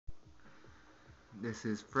This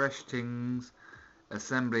is Fresh Things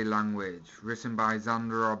Assembly Language, written by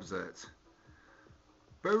Xander Obzert.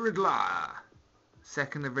 Boridla,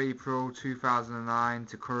 2nd of April 2009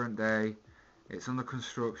 to current day. It's under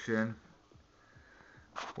construction.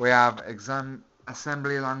 We have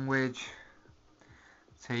assembly language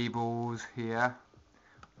tables here.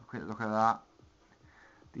 A quick look at that.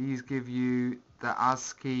 These give you the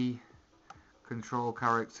ASCII control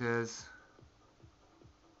characters,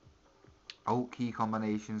 alt key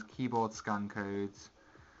combinations, keyboard scan codes.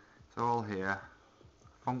 It's all here.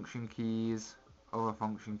 Function keys, other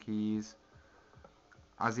function keys,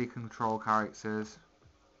 ASCII control characters.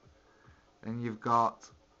 Then you've got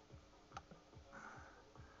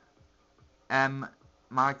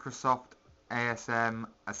Microsoft ASM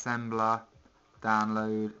assembler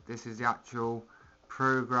download. This is the actual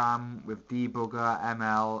program with debugger,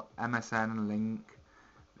 ML, MSN and link.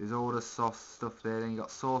 There's all the source stuff there. Then you've got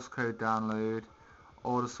source code download,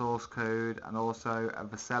 all the source code, and also a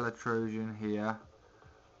Vasella Trojan here.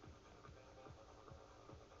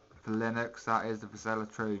 For Linux, that is the Vasella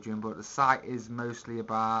Trojan, but the site is mostly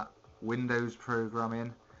about Windows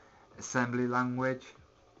programming, assembly language.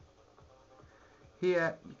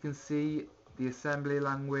 Here you can see the assembly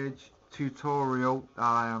language tutorial that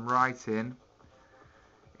I am writing.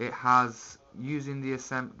 It has using the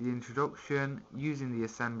introduction, using the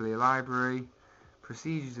assembly library,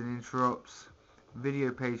 procedures and interrupts,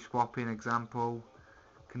 video page swapping example,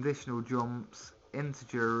 conditional jumps,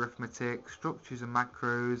 integer arithmetic, structures and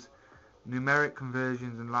macros, numeric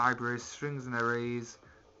conversions and libraries, strings and arrays,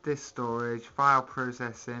 disk storage, file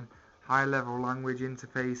processing, high level language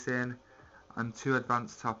interfacing, and 2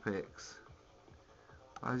 advanced topics.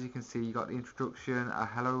 As you can see, you got the introduction, a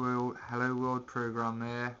hello world program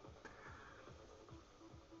there.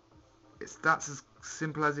 That's as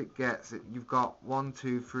simple as it gets. You've got 1,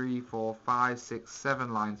 2, 3, 4, 5, 6,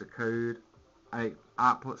 7 lines of code, and it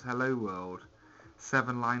outputs hello world.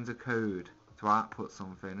 7 lines of code to output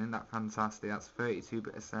something. Isn't that fantastic? That's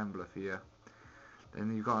 32-bit assembler for you.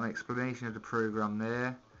 Then you've got an explanation of the program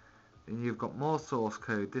there. Then you've got more source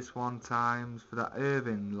code. This one times for that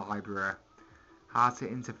Irvine library, how to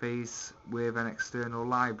interface with an external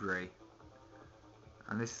library,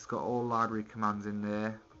 and this has got all library commands in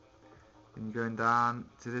there. Then you're going down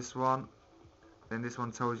to this one. Then this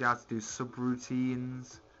one tells you how to do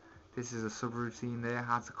subroutines. This is a subroutine there,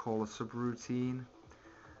 how to call a subroutine.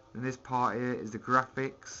 And this part here is the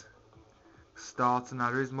graphics starter. Now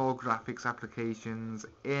there is more graphics applications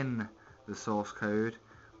in the source code,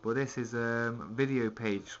 but this is a video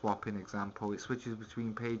page swapping example. It switches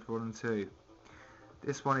between page 1 and 2.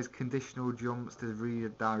 This one is conditional jumps to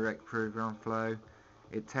redirect program flow.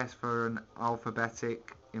 It tests for an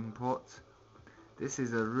alphabetic input. This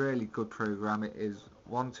is a really good program. It is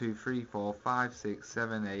 1, 2, 3, 4, 5, 6,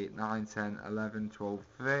 7, 8, 9, 10, 11, 12,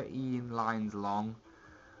 13 lines long.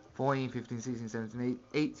 14, 15, 16, 17,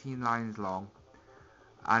 18 lines long.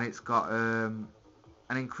 And it's got an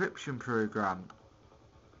encryption program.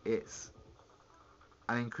 It's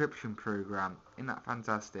an encryption program. Isn't that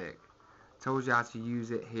fantastic? Tells you how to use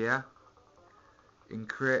it here.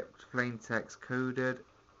 Encrypt plain text coded,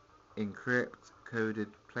 encrypt coded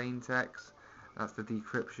plain text. That's the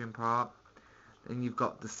decryption part. Then you've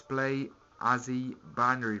got display ASCII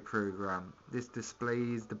binary program. This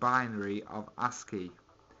displays the binary of ASCII.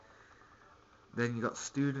 Then you've got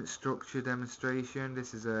student structure demonstration.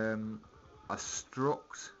 This is a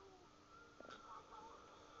struct.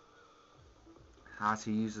 How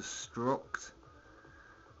to use a struct.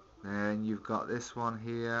 Then you've got this one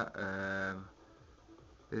here.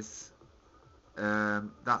 That's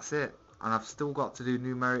it. And I've still got to do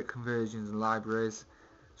numeric conversions and libraries,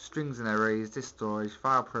 strings and arrays, disk storage,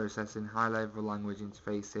 file processing, high level language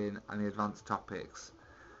interfacing, and the advanced topics.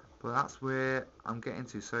 But that's where I'm getting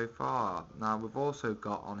to so far. Now we've also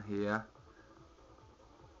got on here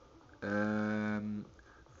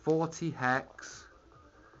 40 hex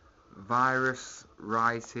virus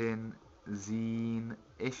writing zine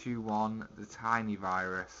issue 1, the tiny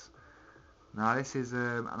virus. Now this is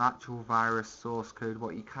an actual virus source code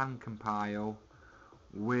what you can compile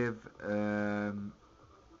with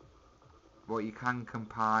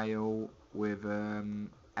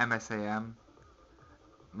MSAM,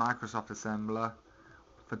 Microsoft Assembler,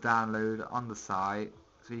 for download on the site.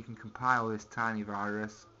 So you can compile this tiny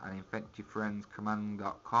virus and infect your friends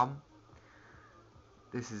command.com.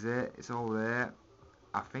 This is it, it's all there.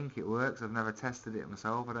 I think it works. I've never tested it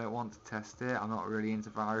myself. I don't want to test it. I'm not really into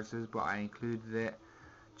viruses, but I included it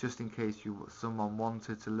just in case someone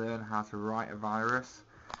wanted to learn how to write a virus.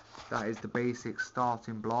 That is the basic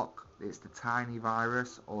starting block. It's the Tiny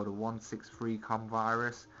virus or the 163COM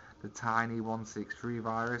virus, the Tiny 163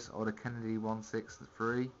 virus or the Kennedy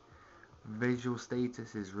 163. Visual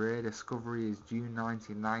status is rare. Discovery is June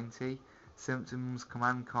 1990. Symptoms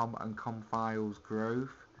Command-Com and COM files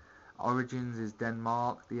growth. Origins is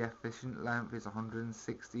Denmark. The efficient length is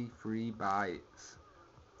 163 bytes.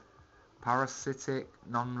 Parasitic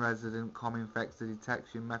non-resident COM infected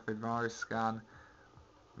detection method virus scan.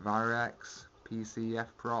 Virex, PC,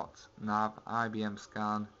 FPROT, NAV, IBM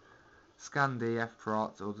scan, ScanD,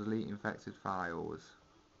 FPROT, or delete infected files.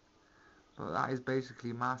 But that is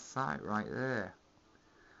basically my site right there.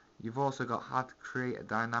 You've also got how to create a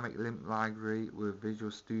dynamic LIMP library with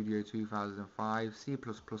Visual Studio 2005, C++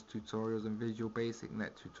 tutorials and Visual Basic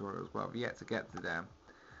Net tutorials. Well, I've yet to get to them.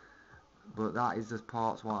 But that is just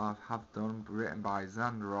parts what I have done, written by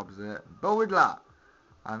Xander Obsit Bowidler.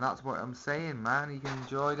 And that's what I'm saying, man. You can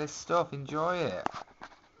enjoy this stuff. Enjoy it.